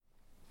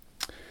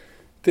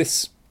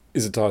This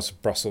is a Diet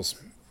of Brussels.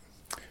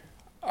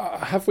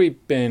 Have we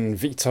been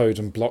vetoed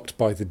and blocked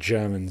by the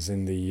Germans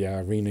in the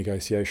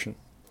renegotiation?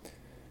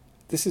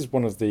 This is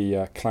one of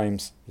the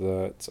claims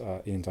that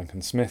Ian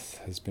Duncan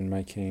Smith has been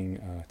making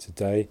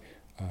today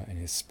in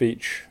his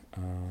speech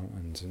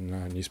and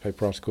in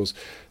newspaper articles,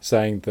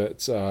 saying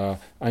that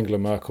Angela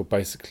Merkel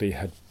basically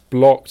had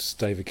blocked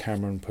David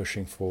Cameron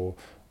pushing for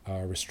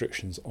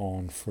restrictions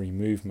on free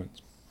movement.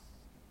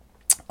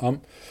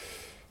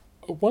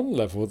 At one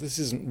level, this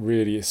isn't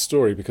really a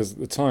story because at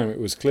the time it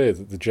was clear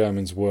that the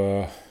Germans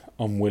were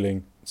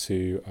unwilling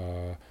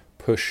to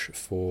push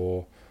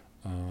for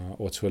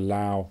or to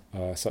allow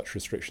such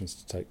restrictions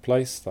to take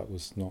place. That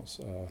was not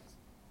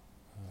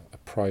a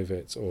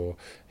private or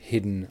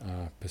hidden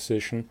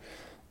position,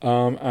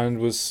 and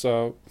was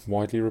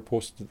widely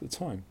reported at the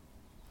time.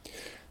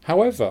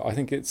 However, I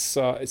think it's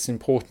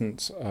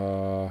important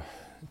to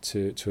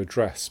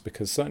address,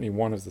 because certainly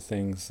one of the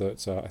things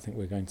that I think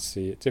we're going to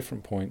see at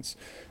different points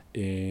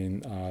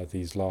in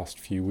these last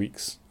few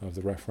weeks of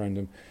the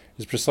referendum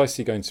is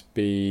precisely going to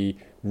be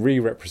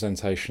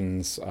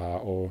re-representations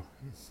or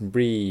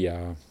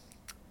re-framings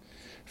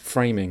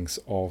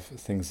of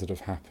things that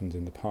have happened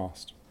in the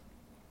past.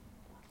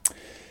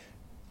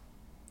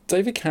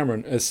 David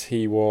Cameron, as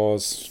he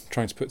was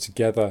trying to put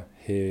together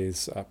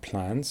his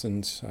plans,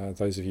 and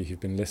those of you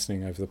who've been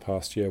listening over the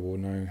past year will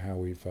know how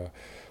we've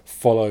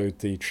followed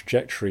the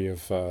trajectory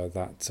of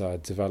that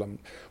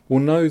development, will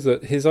know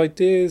that his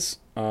ideas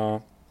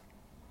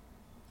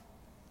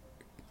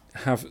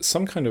have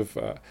some kind of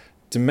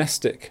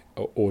domestic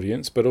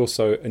audience, but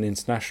also an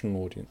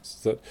international audience.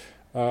 That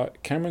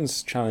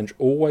Cameron's challenge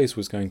always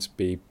was going to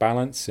be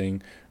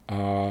balancing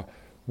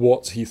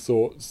what he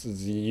thought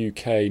the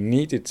UK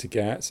needed to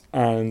get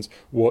and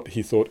what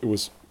he thought it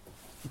was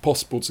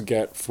possible to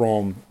get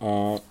from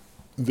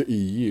the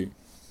EU.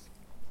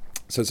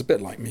 So it's a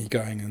bit like me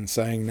going and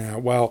saying now,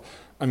 well,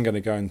 I'm going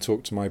to go and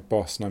talk to my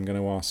boss and I'm going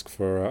to ask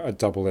for a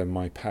double in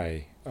my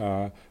pay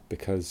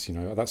because,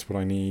 that's what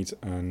I need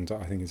and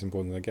I think it's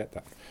important that I get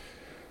that.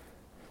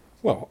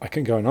 Well, I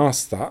can go and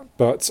ask that,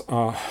 but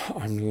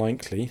I'm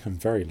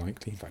very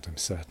likely, in fact I'm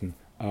certain,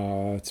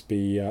 to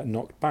be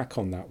knocked back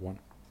on that one.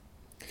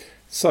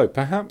 So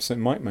perhaps it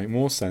might make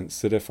more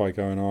sense that if I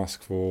go and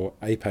ask for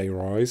a pay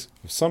rise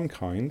of some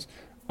kind,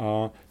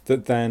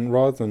 that then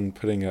rather than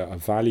putting a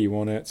value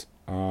on it,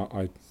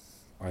 I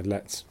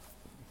let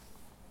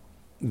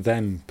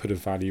them put a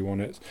value on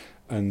it,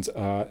 and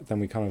then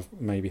we kind of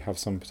maybe have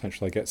some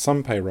potential. I get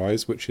some pay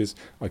rise, which is,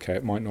 okay,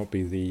 it might not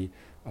be the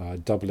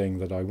doubling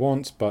that I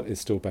want, but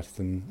it's still better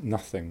than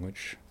nothing,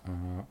 which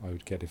I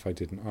would get if I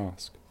didn't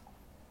ask.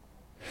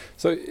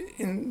 So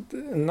in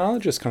the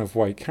analogous kind of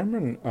way,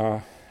 Cameron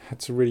had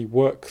to really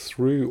work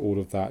through all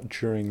of that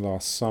during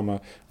last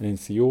summer and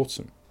into the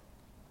autumn.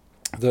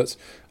 That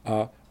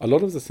a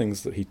lot of the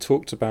things that he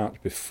talked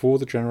about before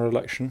the general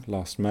election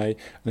last May,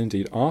 and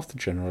indeed after the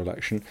general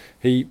election,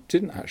 he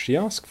didn't actually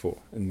ask for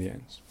in the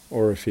end.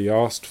 Or if he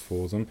asked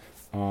for them,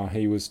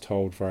 he was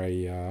told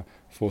very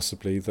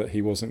forcibly that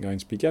he wasn't going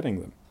to be getting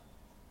them.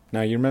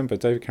 Now, you remember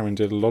David Cameron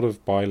did a lot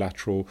of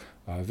bilateral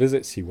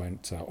visits. He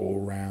went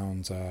all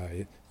around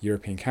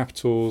European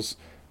capitals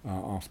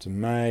after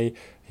May.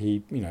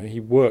 He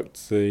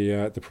worked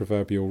the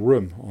proverbial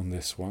room on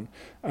this one,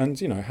 and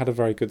had a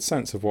very good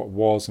sense of what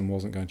was and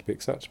wasn't going to be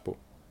acceptable.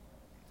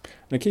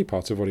 And a key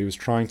part of what he was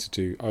trying to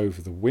do over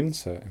the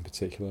winter, in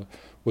particular,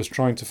 was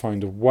trying to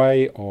find a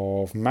way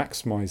of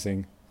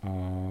maximising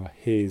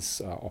his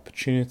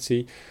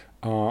opportunity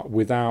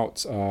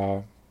without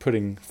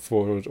putting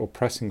forward or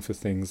pressing for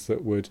things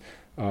that would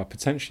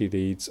potentially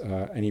lead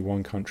any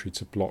one country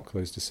to block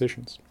those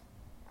decisions.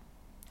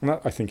 And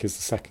that, I think, is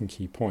the second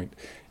key point,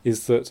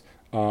 is that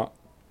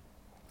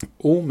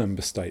all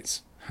member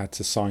states had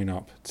to sign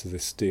up to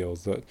this deal,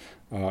 that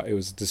it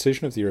was a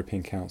decision of the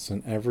European Council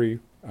and every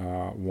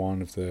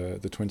one of the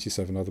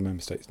 27 other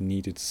member states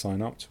needed to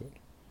sign up to it.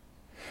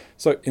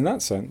 So in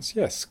that sense,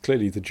 yes,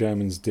 clearly the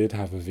Germans did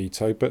have a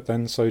veto, but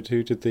then so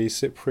too did the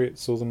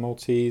Cypriots or the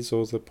Maltese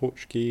or the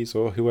Portuguese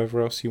or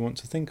whoever else you want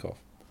to think of.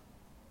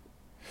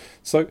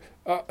 So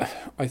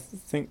I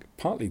think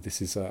partly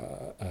this is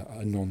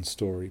a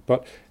non-story,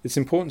 but it's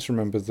important to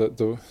remember that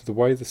the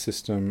way the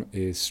system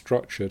is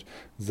structured,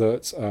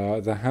 that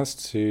there has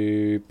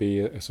to be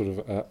a sort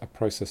of a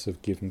process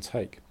of give and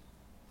take.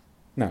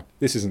 Now,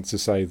 this isn't to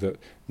say that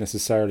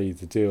necessarily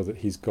the deal that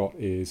he's got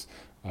is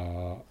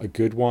a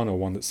good one or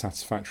one that's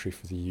satisfactory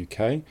for the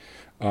UK.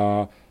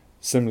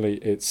 Similarly,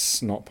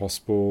 it's not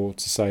possible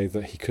to say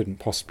that he couldn't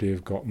possibly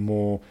have got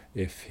more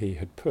if he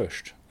had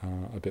pushed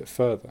a bit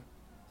further.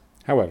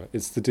 However,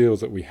 it's the deal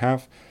that we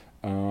have,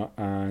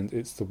 and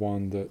it's the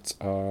one that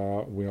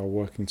we are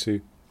working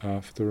to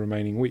for the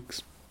remaining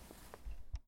weeks.